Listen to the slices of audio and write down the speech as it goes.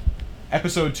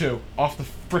Episode 2, off the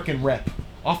frickin' rip.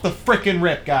 Off the frickin'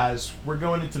 rip, guys. We're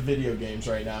going into video games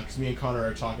right now because me and Connor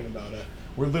are talking about it.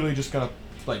 We're literally just gonna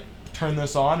like turn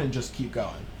this on and just keep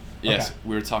going. Yes, Okay.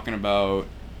 we were talking about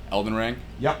Elden Ring.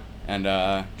 Yep. And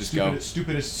just go.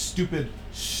 Stupid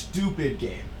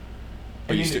game.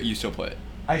 But you still play it.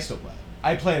 I still play it.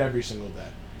 I play it every single day,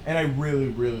 and I really,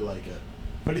 really like it.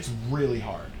 But it's really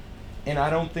hard, and I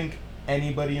don't think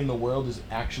anybody in the world is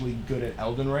actually good at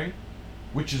Elden Ring,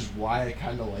 which is why I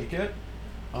kind of like it.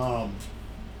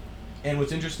 And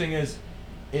what's interesting is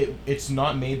it's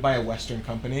not made by a Western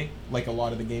company like a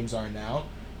lot of the games are now.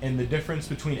 And the difference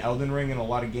between Elden Ring and a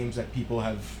lot of games that people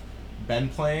have been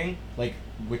playing, like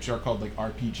which are called like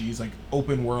RPGs, like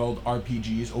open world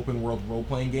RPGs, open world role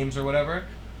playing games or whatever,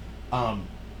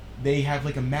 they have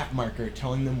like a map marker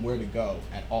telling them where to go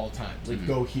at all times. Like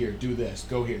go here, do this,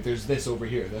 go here. There's this over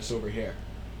here, this over here.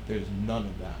 There's none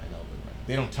of that in Elden Ring.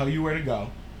 They don't tell you where to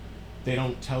go. They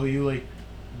don't tell you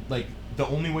like the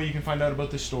only way you can find out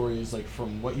about the story is like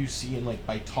from what you see and like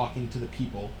by talking to the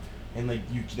people, and like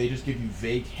they just give you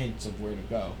vague hints of where to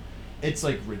go. It's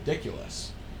like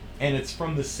ridiculous. And it's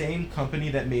from the same company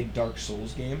that made Dark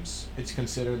Souls games. It's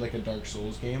considered like a Dark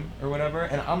Souls game or whatever.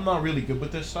 And I'm not really good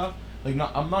with this stuff. I'm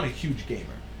not a huge gamer.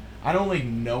 I don't like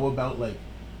know about like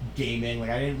gaming.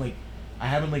 Like I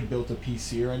haven't like built a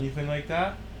PC or anything like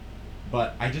that.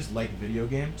 But I just like video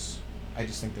games. I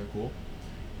just think they're cool.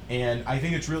 And I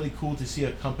think it's really cool to see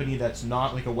a company that's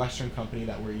not like a Western company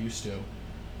that we're used to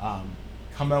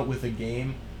come out with a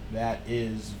game that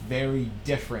is very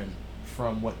different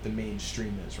from what the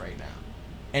mainstream is right now.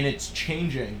 And it's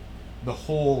changing the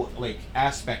whole like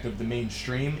aspect of the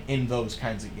mainstream in those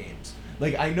kinds of games.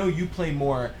 Like I know you play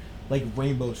more like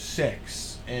Rainbow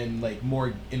Six and like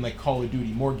more in like Call of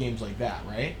Duty, more games like that,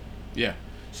 right? Yeah.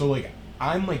 So like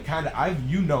I'm like kind of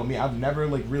you know me, I've never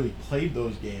like really played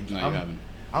those games. No, you haven't.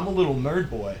 I'm a little nerd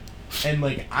boy, and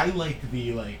like I like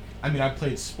the like I mean I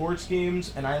played sports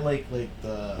games and I like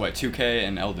the 2K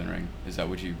and Elden Ring. Is that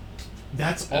what you?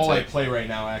 That's all I play right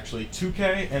now, actually.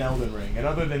 2K and Elden Ring. And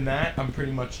other than that, I'm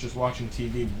pretty much just watching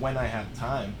TV when I have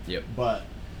time. Yep. But,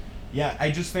 yeah, I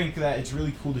just think that it's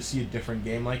really cool to see a different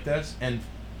game like this. And,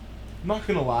 I'm not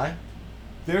going to lie,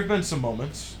 there have been some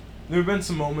moments. There have been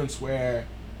some moments where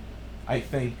I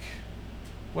think,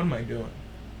 what am I doing?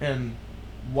 And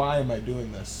why am I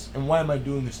doing this? And why am I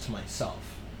doing this to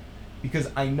myself? Because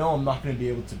I know I'm not going to be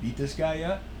able to beat this guy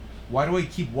yet. Why do I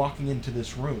keep walking into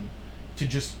this room to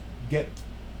just get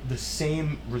the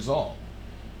same result?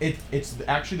 It's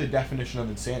actually the definition of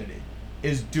insanity,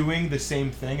 is doing the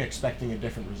same thing expecting a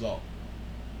different result.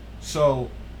 So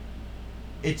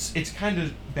it's kind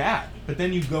of bad, but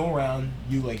then you go around,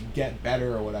 you like get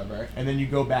better or whatever, and then you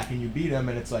go back and you beat him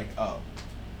and it's like, oh,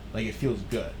 like it feels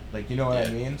good, like you know what I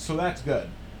mean? So that's good.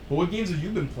 But what games have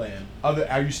you been playing?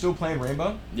 Are you still playing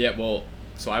Rainbow? Yeah, well,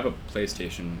 so I have a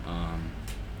PlayStation. I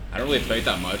don't really play it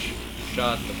that much.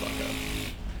 Shut the fuck up.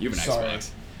 You have an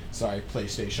Xbox. Sorry,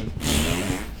 PlayStation.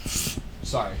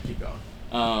 Sorry, keep going.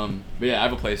 But yeah, I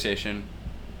have a PlayStation.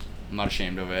 I'm not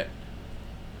ashamed of it.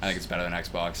 I think it's better than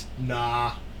Xbox.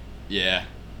 Nah. Yeah.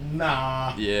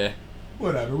 Nah. Yeah.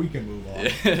 Whatever, we can move on.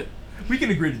 We can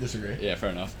agree to disagree. Yeah,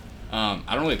 fair enough. I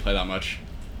don't really play that much.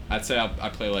 I'd say I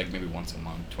play like maybe once a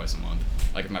month, twice a month.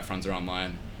 Like if my friends are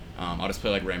online. I'll just play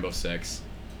like Rainbow Six.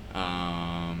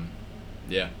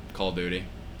 Yeah, Call of Duty.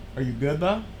 Are you good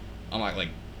though? I'm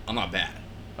not bad.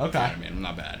 Okay. You know what I mean? I'm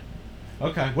not bad.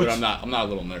 Okay. But I'm not a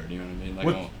little nerd, you know what I mean?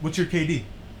 Like what's your KD?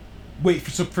 Wait,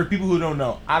 so for people who don't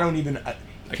know, I don't even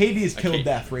KD is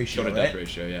kill-death ratio, right? Kill-to-death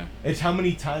ratio, yeah. It's how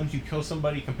many times you kill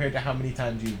somebody compared to how many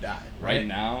times you die, right? Right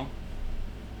now.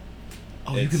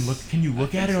 Oh, you can look. Can you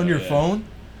look at it on your phone?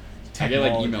 I get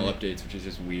like email updates, which is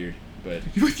just weird, but.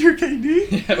 With your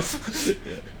KD? Yeah.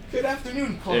 Good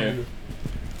afternoon, Connor. Yeah.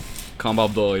 Combo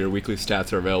Abdul, your weekly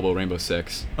stats are available. Rainbow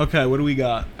Six. Okay, what do we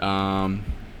got?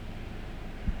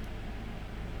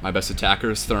 My best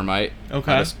attacker is Thermite.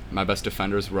 Okay. My best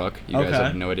defender is Rook. You guys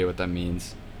have no idea what that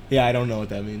means. Yeah, I don't know what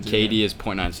that means. KD is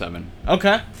 .97.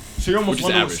 Okay. So you're almost which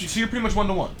is average. So you're pretty much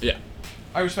 1-to-1. Yeah.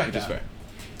 I respect that. Which is fair.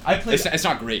 I play. It's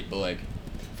not great, but like,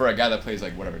 for a guy that plays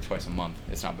like whatever twice a month,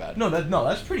 it's not bad. No,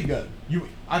 that's pretty good.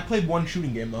 I played one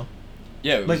shooting game though.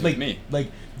 Yeah, it was like me.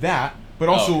 Like that, but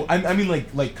also I mean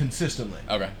like consistently.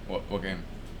 Okay. What game?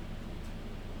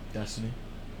 Destiny.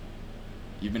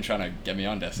 You've been trying to get me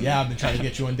on Destiny. Yeah, I've been trying to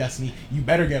get you on Destiny. You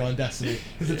better get on Destiny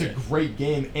because it's a great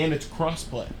game and it's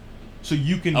crossplay, so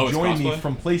you can join me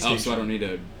from PlayStation. Oh, so I don't need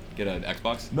to get an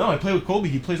Xbox? No, I play with Colby.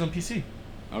 He plays on PC.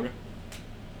 Okay.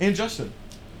 And Justin.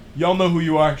 Y'all know who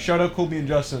you are. Shout out Colby and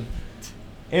Justin.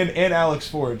 And Alex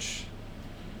Forge.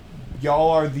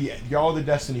 y'all are the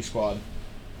Destiny Squad.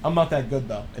 I'm not that good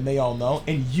though, and they all know,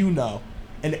 and you know,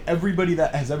 and everybody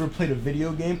that has ever played a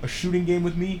video game, a shooting game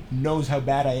with me, knows how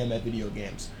bad I am at video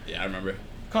games. Yeah, I remember.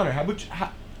 Connor,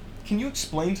 can you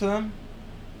explain to them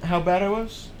how bad I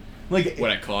was? Like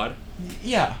What, at COD?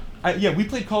 Yeah, we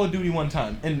played Call of Duty one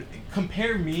time, and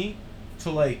compare me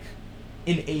to like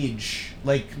an age,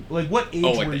 like what age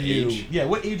like were the you? age? Yeah,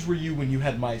 what age were you when you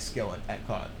had my skill at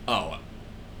COD? Oh.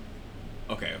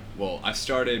 Okay. Well, I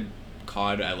started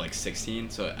COD at like 16,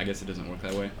 so I guess it doesn't work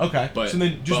that way. Okay. But so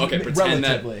then just okay, pretend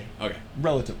relatively. that. Okay.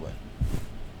 Relatively.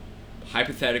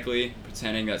 Hypothetically,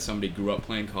 pretending that somebody grew up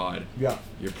playing COD. Yeah.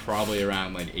 You're probably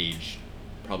around like age,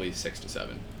 probably 6 to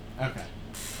 7. Okay.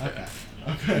 Okay.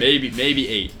 Okay. Maybe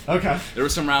 8. Okay. There were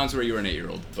some rounds where you were an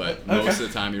 8-year-old, but Okay. most of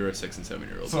the time you were a 6 and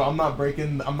 7-year-old. So I'm not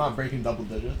breaking double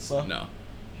digits. So. No.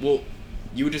 Well,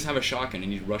 you would just have a shotgun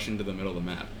and you'd rush into the middle of the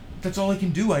map. That's all I can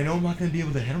do. I know I'm not gonna be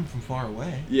able to hit him from far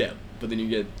away. Yeah, but then you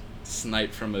get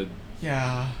sniped from a.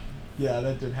 Yeah,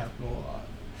 that did happen a lot.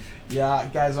 Yeah,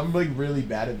 guys, I'm like really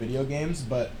bad at video games,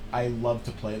 but I love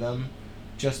to play them,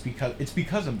 just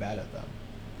because I'm bad at them.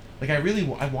 Like I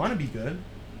want to be good,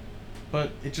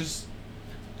 but it just,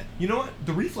 you know what?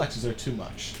 The reflexes are too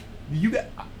much.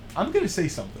 I'm gonna say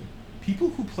something. People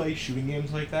who play shooting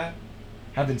games like that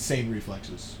have insane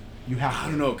reflexes. You have to. I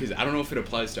don't know, because I don't know if it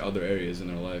applies to other areas in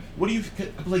their life. What do you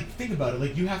like? Think about it.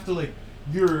 Like you have to like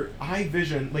your eye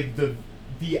vision, like the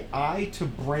eye to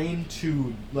brain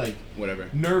to like whatever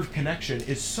nerve connection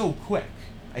is so quick.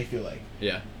 I feel like.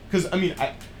 Yeah. Because I mean,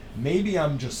 maybe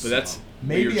I'm just. But that's slow.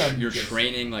 Maybe you're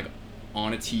training like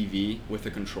on a TV with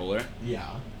a controller. Yeah.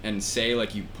 And say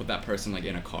like you put that person like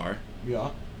in a car.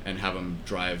 Yeah. And have them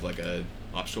drive like a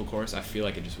obstacle course. I feel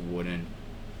like it just wouldn't.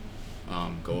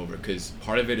 Go over, because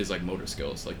part of it is like motor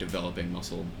skills, like developing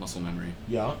muscle memory.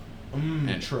 Yeah.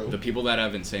 And true. The people that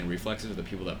have insane reflexes are the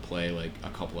people that play like a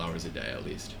couple hours a day at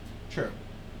least. True.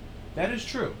 That is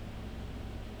true.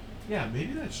 Yeah,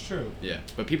 maybe that's true. Yeah,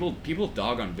 but people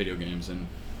dog on video games, and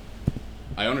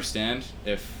I understand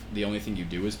if the only thing you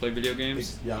do is play video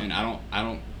games. Yeah. And I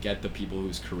don't get the people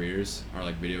whose careers are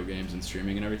like video games and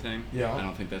streaming and everything. Yeah. I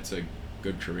don't think that's a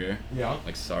good career. Yeah.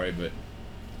 Like, sorry, but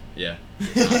yeah. I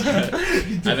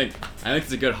think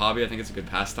it's a good hobby. I think it's a good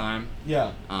pastime.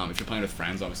 Yeah. If you're playing with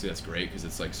friends, obviously that's great because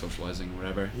it's like socializing or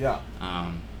whatever. Yeah.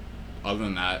 Other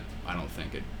than that, I don't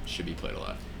think it should be played a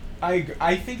lot.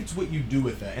 I think it's what you do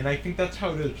with it, and I think that's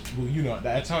how it is. Well, you know,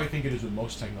 that's how I think it is with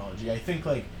most technology. I think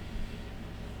like,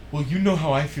 well, you know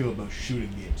how I feel about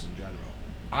shooting games in general.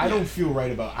 I don't feel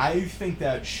right about. I think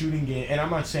that shooting game, and I'm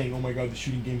not saying, oh my god, the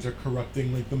shooting games are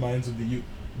corrupting like the minds of the youth,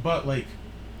 but like,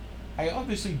 I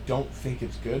obviously don't think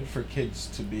it's good for kids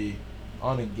to be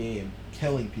on a game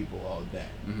killing people all day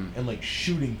and like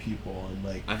shooting people and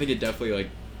like. I think it definitely like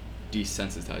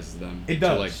desensitizes them. It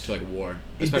does. to like war,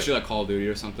 especially like Call of Duty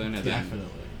or something. And definitely.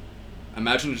 Then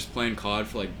imagine just playing COD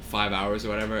for like 5 hours or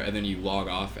whatever, and then you log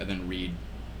off and then read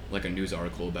like a news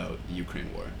article about the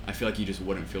Ukraine war. I feel like you just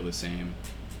wouldn't feel the same.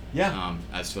 Yeah.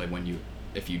 As to like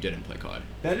if you didn't play COD.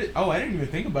 I didn't even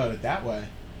think about it that way.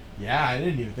 Yeah, I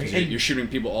didn't even think. You're shooting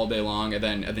people all day long, and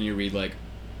then you read like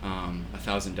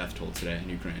 1,000 death toll today in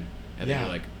Ukraine, and then you're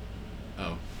like,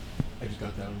 oh. I just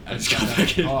got that. I just got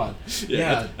that. God.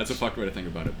 Yeah. That's a fucked way to think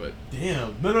about it, but.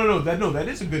 Damn. No. That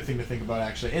is a good thing to think about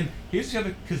actually. And here's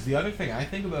the other thing I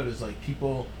think about is like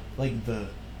people like the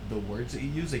words that you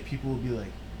use. Like people will be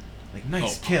like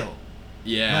nice kill.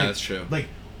 Yeah, like, that's true. Like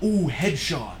ooh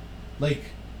headshot. Like.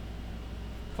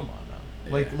 Come on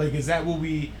now. Yeah. Like is that what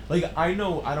we like? I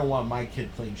know I don't want my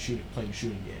kid playing shooting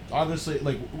games. Obviously,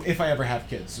 like if I ever have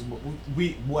kids,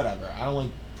 we whatever. I don't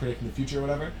like predicting the future or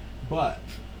whatever, but.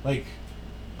 Like,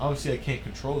 obviously I can't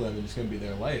control them and it's going to be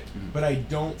their life. Mm-hmm. But I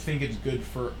don't think it's good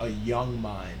for a young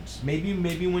mind. Maybe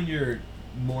when you're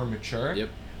more mature. Yep.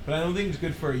 But I don't think it's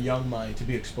good for a young mind to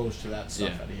be exposed to that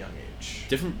stuff at a young age.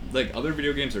 Different, like, other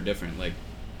video games are different. Like,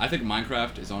 I think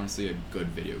Minecraft is honestly a good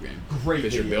video game. Great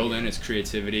because video you're building, game. It's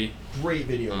creativity. Great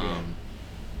video game.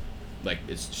 Like,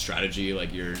 it's strategy,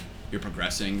 like, you're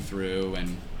progressing through,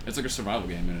 and it's like a survival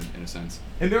game in a sense.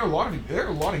 And there are a lot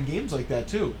of games like that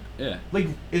too. Yeah. Like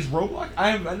is Roblox?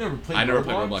 I never played. I never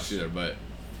played Roblox either, but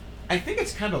I think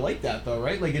it's kind of like that though,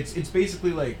 right? Like it's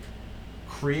basically like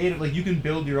creative. Like you can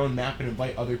build your own map and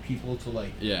invite other people to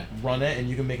like run it, and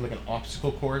you can make like an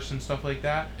obstacle course and stuff like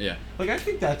that. Yeah. Like I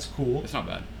think that's cool. It's not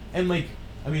bad. And like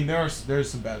I mean there's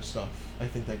some bad stuff I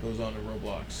think that goes on in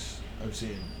Roblox I've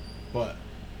seen, but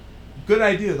good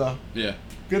idea though. Yeah.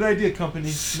 Good idea,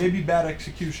 company. Maybe bad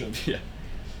execution. Yeah.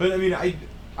 But I mean,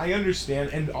 I understand,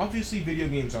 and obviously video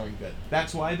games aren't good.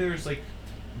 That's why there's like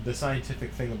the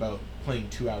scientific thing about playing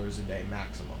 2 hours a day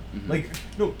maximum. Mhm. Like,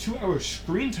 no, 2 hours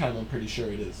screen time, I'm pretty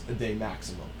sure it is a day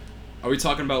maximum. Are we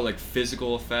talking about like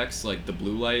physical effects, like the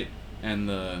blue light and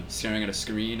the staring at a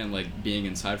screen and like being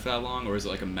inside for that long, or is it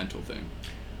like a mental thing?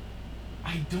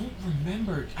 I don't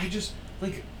remember.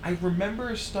 I remember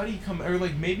a study or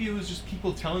like maybe it was just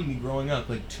people telling me growing up,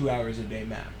 like 2 hours a day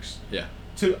max. Yeah.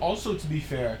 To be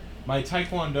fair, when I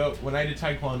did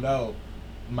Taekwondo,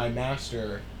 my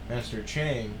master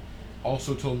Chang,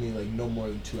 also told me like no more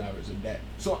than 2 hours a day.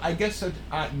 So I guess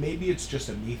that maybe it's just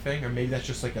a me thing, or maybe that's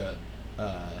just like a,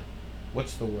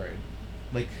 what's the word?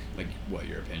 Like what,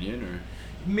 your opinion, or?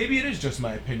 Maybe it is just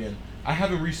my opinion. I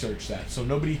haven't researched that, so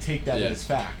nobody take that Yeah. as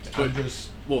fact. But- I'm just...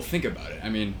 Well, think about it. I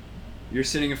mean, you're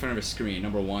sitting in front of a screen.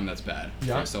 Number one, that's bad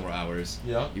Yeah. for several hours.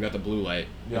 Yeah. You got the blue light.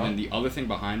 Yeah. And then the other thing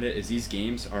behind it is these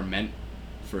games are meant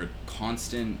for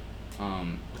constant.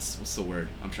 What's the word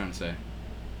I'm trying to say?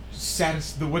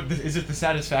 Is it the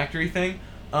satisfactory thing?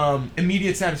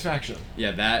 Immediate satisfaction.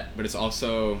 Yeah, that. But it's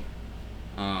also,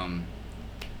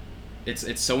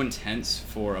 it's so intense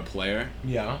for a player.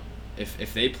 Yeah.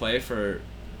 If they play for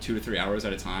 2 to 3 hours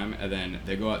at a time and then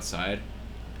they go outside,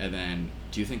 and then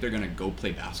do you think they're gonna go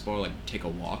play basketball, or like take a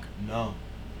walk? No.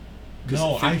 'Cause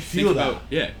No, I feel that.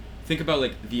 Yeah, think about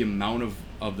like the amount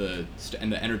of the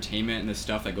and the entertainment and the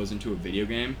stuff that goes into a video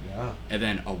game, Yeah. and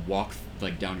then a walk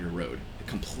like down your road,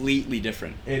 completely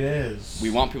different. It is. We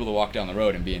want people to walk down the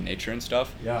road and be in nature and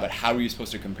stuff. Yeah. But how are you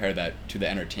supposed to compare that to the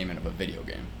entertainment of a video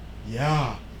game?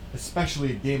 Yeah.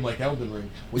 Especially a game like Elden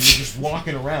Ring, where you're just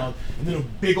walking around, and then a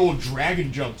big old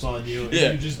dragon jumps on you, and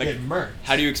Yeah, you just like, get murked.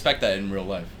 How do you expect that in real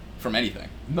life from anything?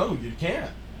 No, you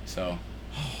can't. So,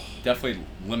 definitely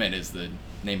limit is the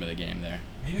name of the game there.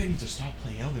 Maybe I need to stop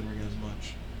playing Elden Ring as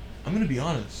much. I'm gonna be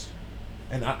honest,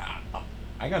 and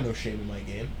I got no shame in my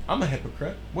game. I'm a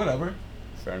hypocrite. Whatever.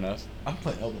 Fair enough. I'm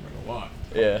playing Elden Ring a lot.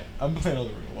 Yeah. I'm playing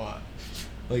Elden Ring a lot.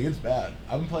 Like, it's bad.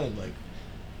 I'm playing like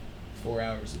 4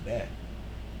 hours a day.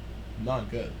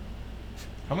 Not good.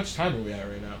 How much time are we at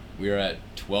right now? We are at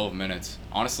 12 minutes.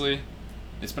 Honestly,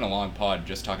 it's been a long pod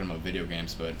just talking about video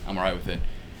games, but I'm alright with it.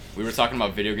 We were talking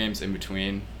about video games in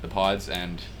between the pods,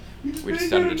 and we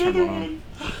decided to turn one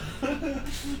on.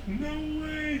 No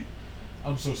way.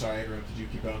 I'm so sorry I interrupted you.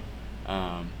 Keep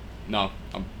going. No,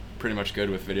 I'm pretty much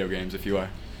good with video games if you are.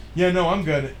 Yeah, no, I'm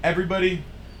good. Everybody,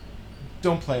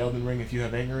 don't play Elden Ring if you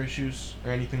have anger issues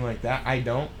or anything like that. I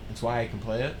don't. It's why I can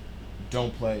play it.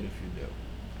 Don't play it if you do,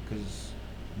 because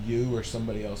you or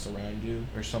somebody else around you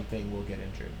or something will get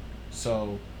injured.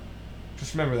 So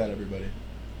just remember that, everybody,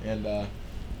 and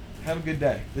have a good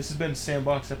day. This has been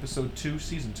Sandbox episode 2,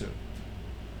 season 2.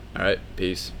 Alright,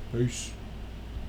 peace. Peace.